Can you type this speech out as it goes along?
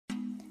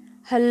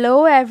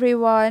Hello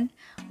everyone,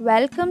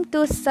 welcome to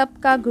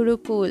Sabka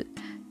Gurukul.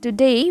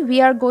 Today we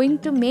are going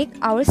to make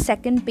our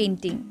second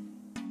painting.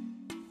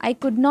 I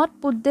could not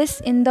put this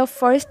in the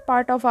first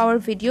part of our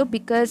video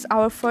because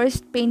our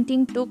first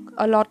painting took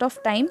a lot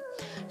of time.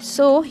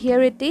 So here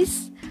it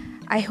is.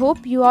 I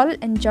hope you all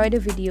enjoy the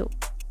video.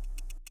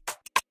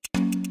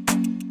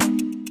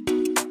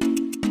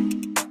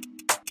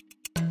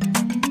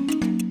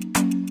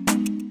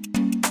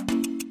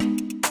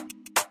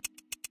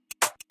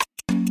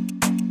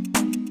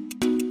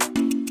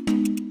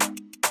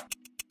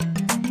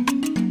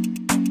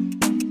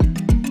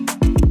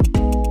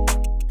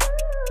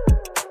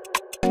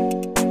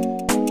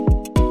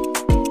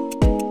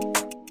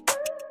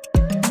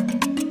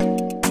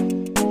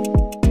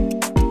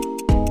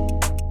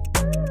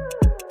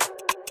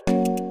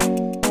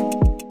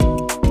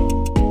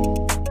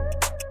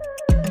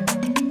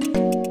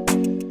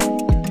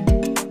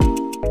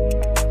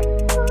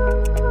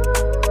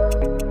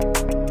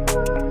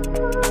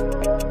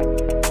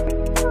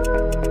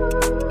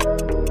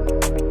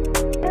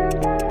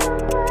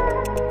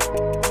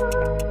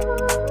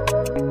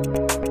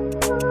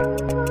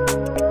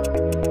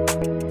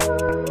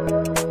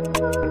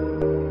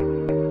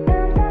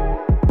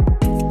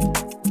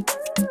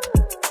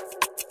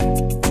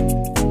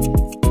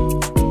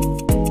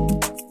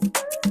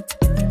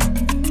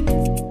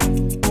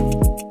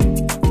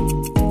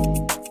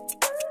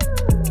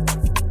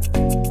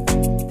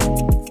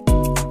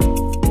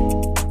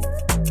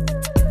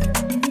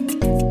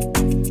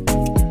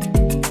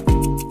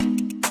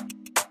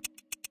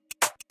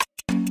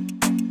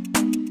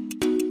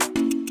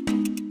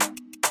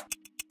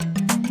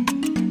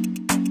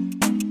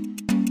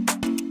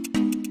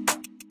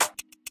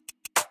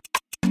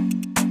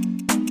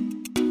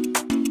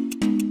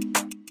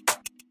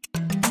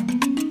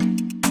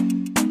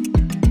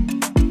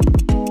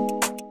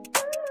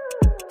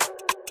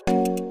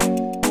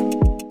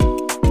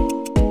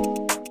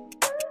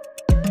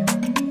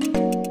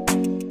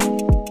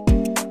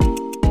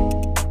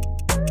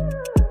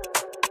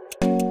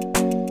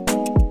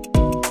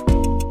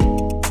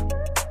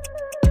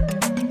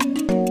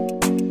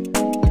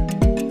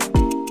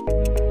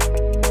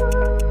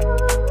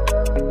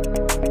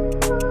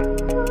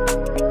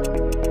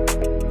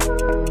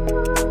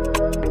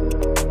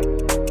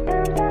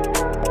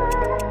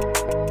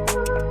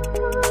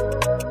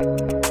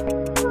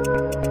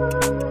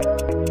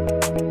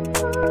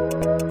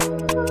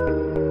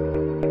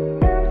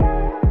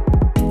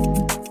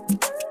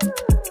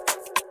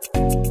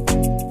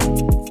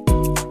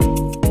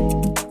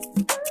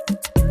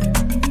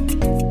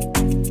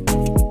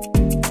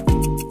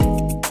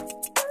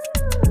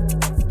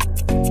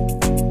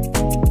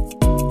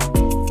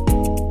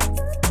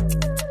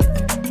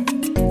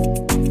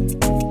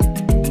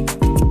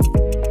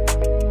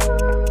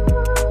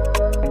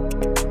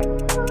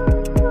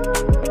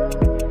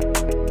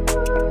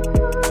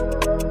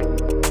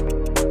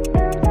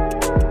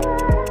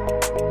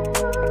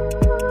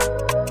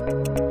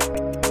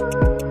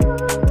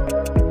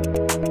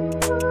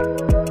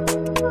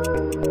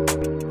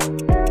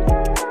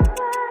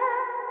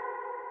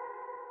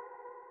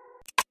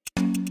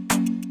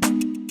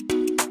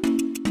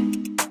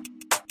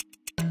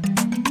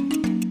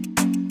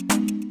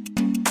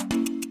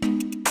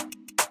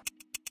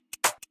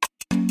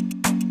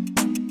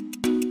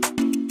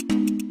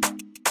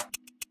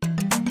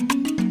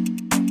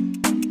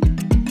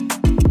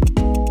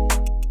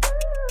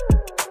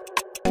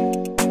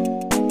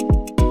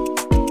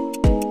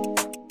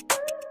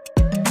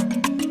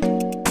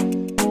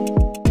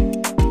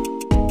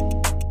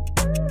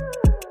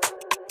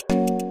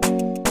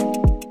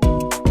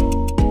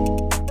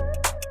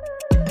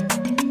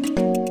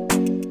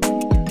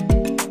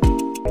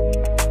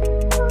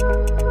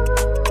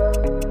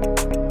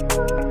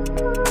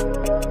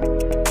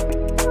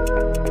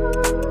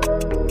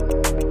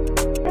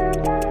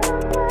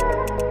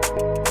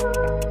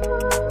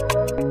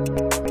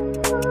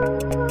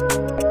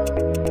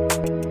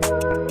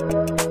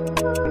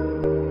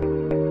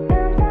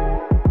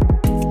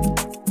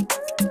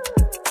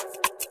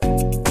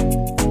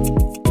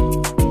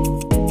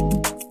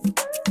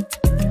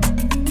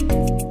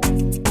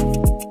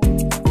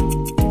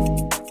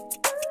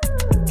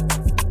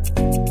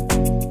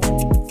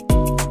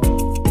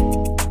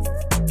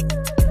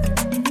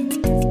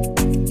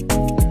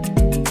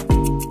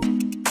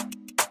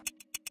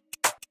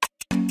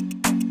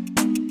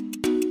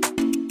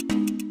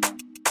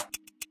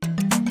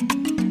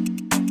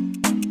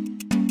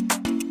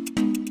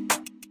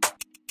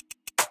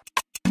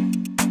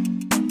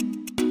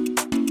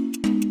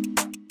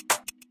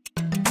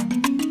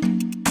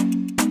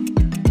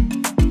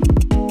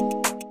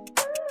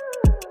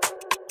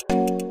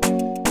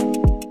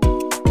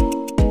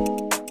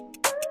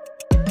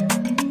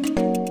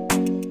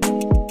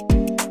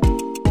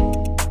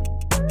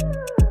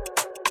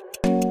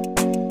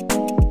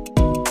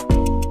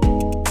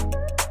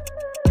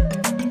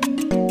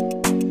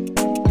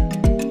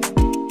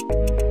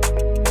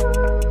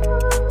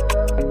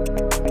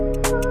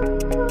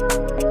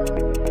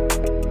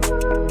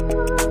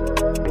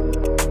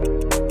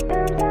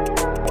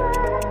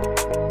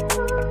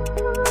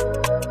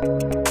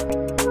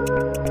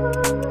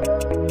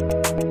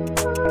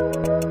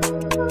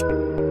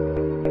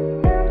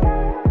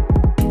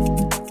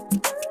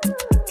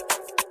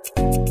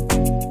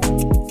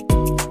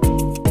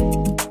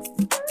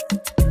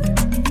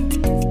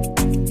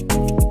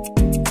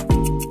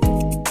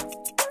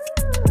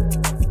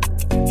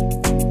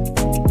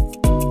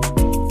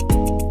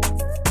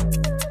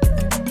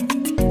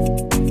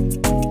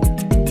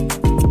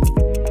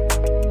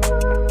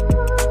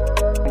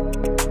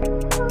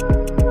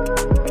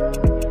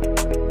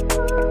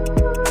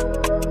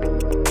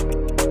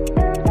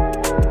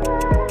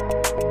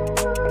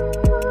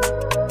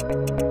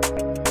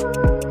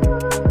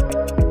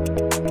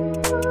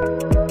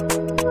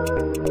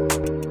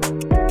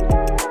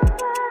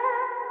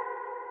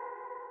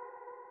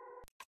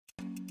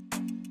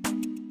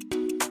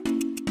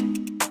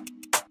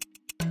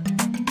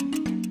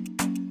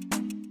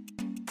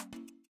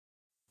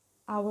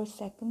 our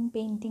second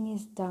painting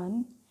is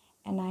done,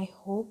 and I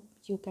hope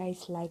you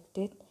guys liked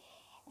it.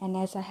 And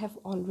as I have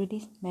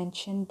already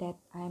mentioned that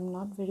I am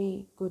not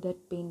very good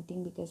at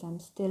painting because I'm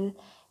still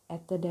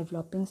at the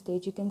developing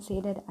stage, you can say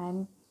that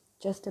I'm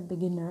just a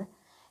beginner.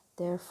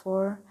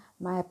 Therefore,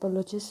 my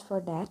apologies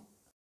for that.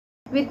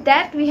 With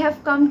that, we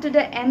have come to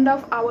the end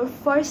of our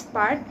first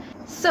part.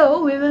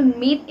 So we will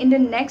meet in the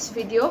next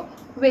video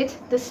with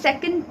the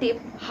second tip,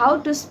 how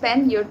to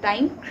spend your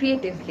time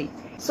creatively.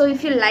 So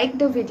if you like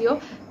the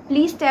video,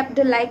 please tap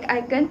the like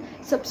icon,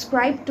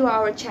 subscribe to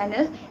our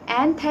channel,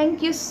 and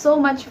thank you so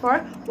much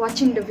for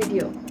watching the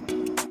video.